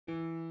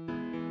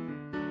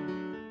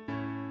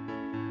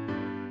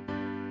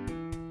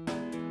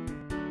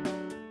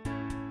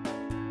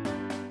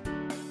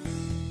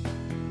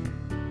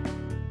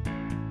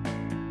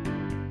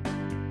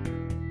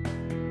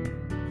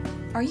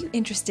Are you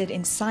interested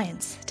in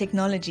science,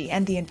 technology,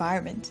 and the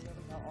environment?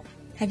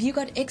 Have you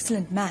got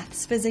excellent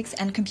maths, physics,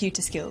 and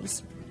computer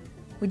skills?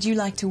 Would you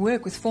like to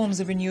work with forms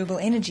of renewable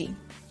energy?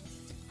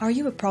 Are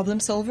you a problem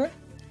solver?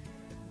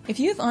 If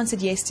you have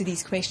answered yes to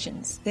these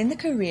questions, then the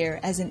career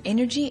as an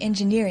energy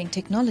engineering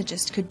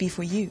technologist could be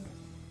for you.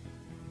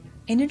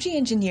 Energy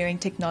engineering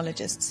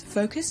technologists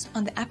focus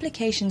on the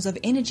applications of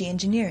energy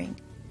engineering.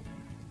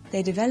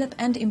 They develop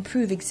and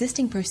improve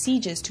existing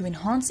procedures to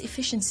enhance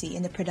efficiency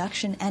in the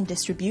production and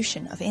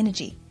distribution of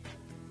energy.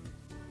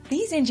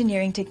 These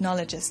engineering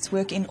technologists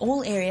work in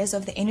all areas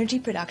of the energy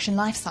production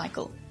life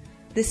cycle.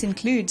 This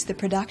includes the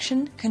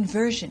production,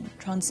 conversion,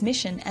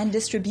 transmission, and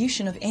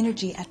distribution of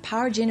energy at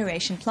power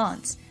generation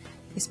plants,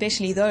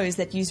 especially those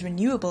that use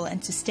renewable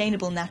and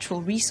sustainable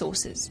natural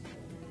resources.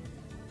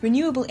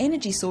 Renewable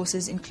energy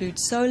sources include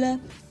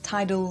solar,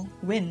 tidal,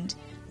 wind,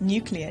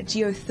 nuclear,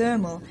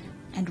 geothermal,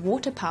 and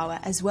water power,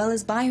 as well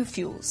as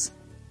biofuels.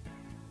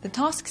 The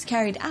tasks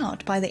carried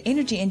out by the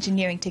energy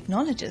engineering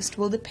technologist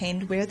will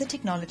depend where the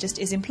technologist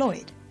is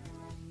employed.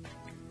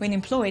 When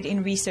employed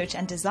in research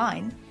and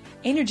design,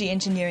 energy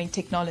engineering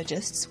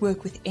technologists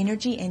work with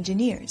energy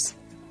engineers.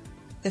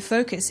 The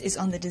focus is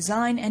on the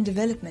design and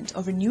development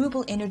of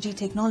renewable energy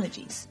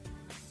technologies.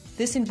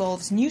 This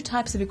involves new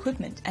types of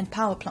equipment and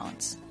power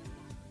plants.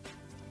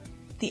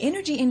 The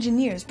energy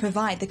engineers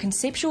provide the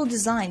conceptual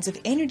designs of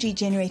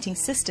energy-generating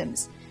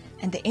systems,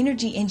 and the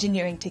energy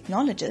engineering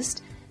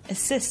technologist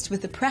assists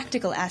with the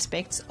practical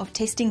aspects of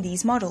testing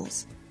these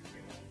models.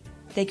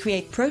 They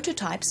create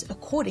prototypes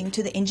according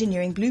to the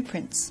engineering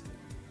blueprints.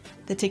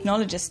 The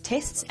technologist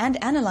tests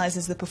and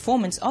analyzes the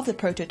performance of the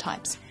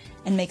prototypes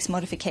and makes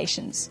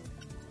modifications.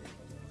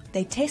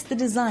 They test the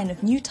design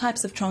of new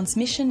types of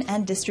transmission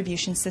and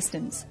distribution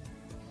systems.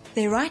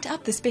 They write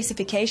up the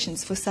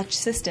specifications for such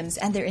systems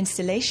and their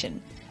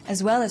installation,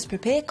 as well as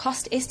prepare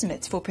cost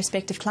estimates for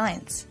prospective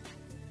clients.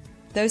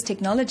 Those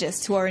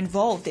technologists who are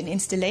involved in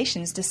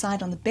installations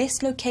decide on the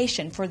best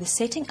location for the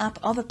setting up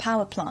of a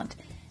power plant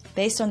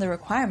based on the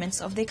requirements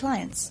of their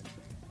clients.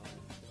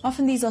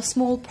 Often these are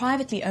small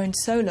privately owned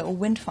solar or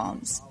wind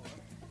farms.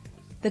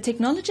 The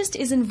technologist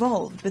is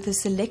involved with the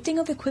selecting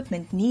of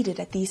equipment needed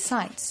at these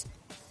sites.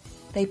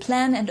 They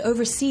plan and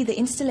oversee the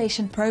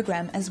installation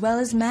program, as well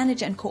as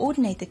manage and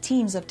coordinate the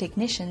teams of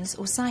technicians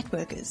or site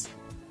workers.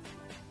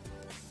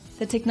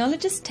 The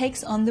technologist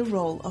takes on the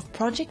role of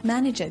project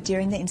manager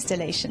during the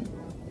installation.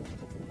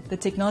 The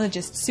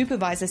technologist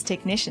supervises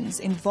technicians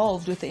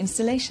involved with the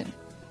installation.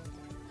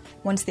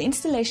 Once the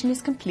installation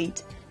is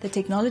complete, the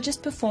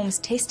technologist performs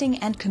testing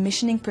and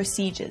commissioning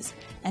procedures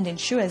and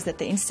ensures that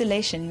the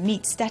installation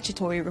meets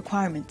statutory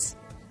requirements.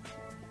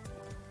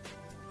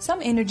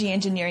 Some energy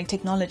engineering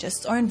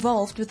technologists are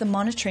involved with the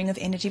monitoring of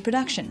energy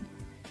production.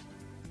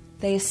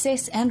 They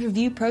assess and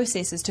review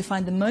processes to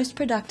find the most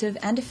productive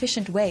and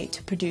efficient way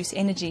to produce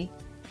energy.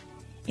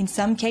 In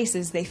some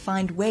cases, they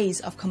find ways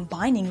of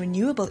combining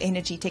renewable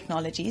energy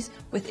technologies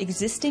with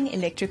existing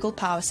electrical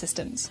power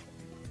systems.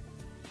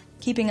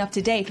 Keeping up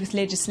to date with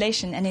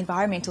legislation and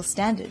environmental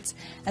standards,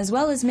 as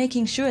well as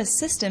making sure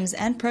systems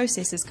and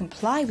processes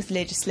comply with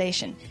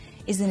legislation,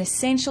 is an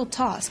essential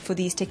task for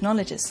these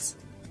technologists.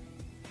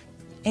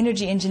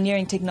 Energy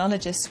engineering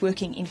technologists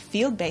working in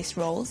field-based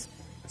roles,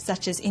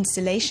 such as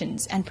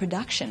installations and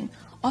production,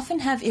 often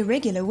have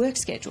irregular work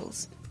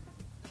schedules.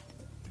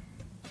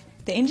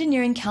 The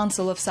Engineering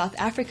Council of South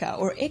Africa,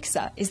 or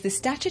ECSA, is the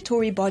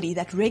statutory body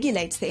that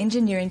regulates the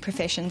engineering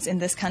professions in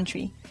this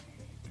country.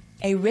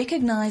 A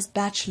recognized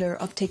Bachelor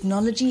of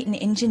Technology in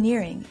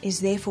Engineering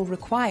is therefore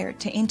required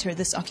to enter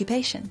this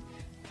occupation.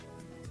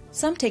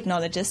 Some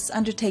technologists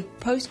undertake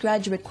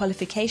postgraduate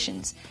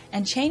qualifications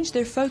and change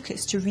their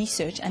focus to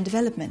research and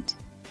development.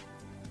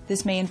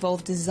 This may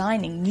involve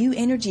designing new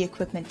energy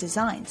equipment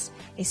designs,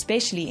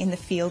 especially in the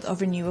field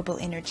of renewable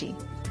energy.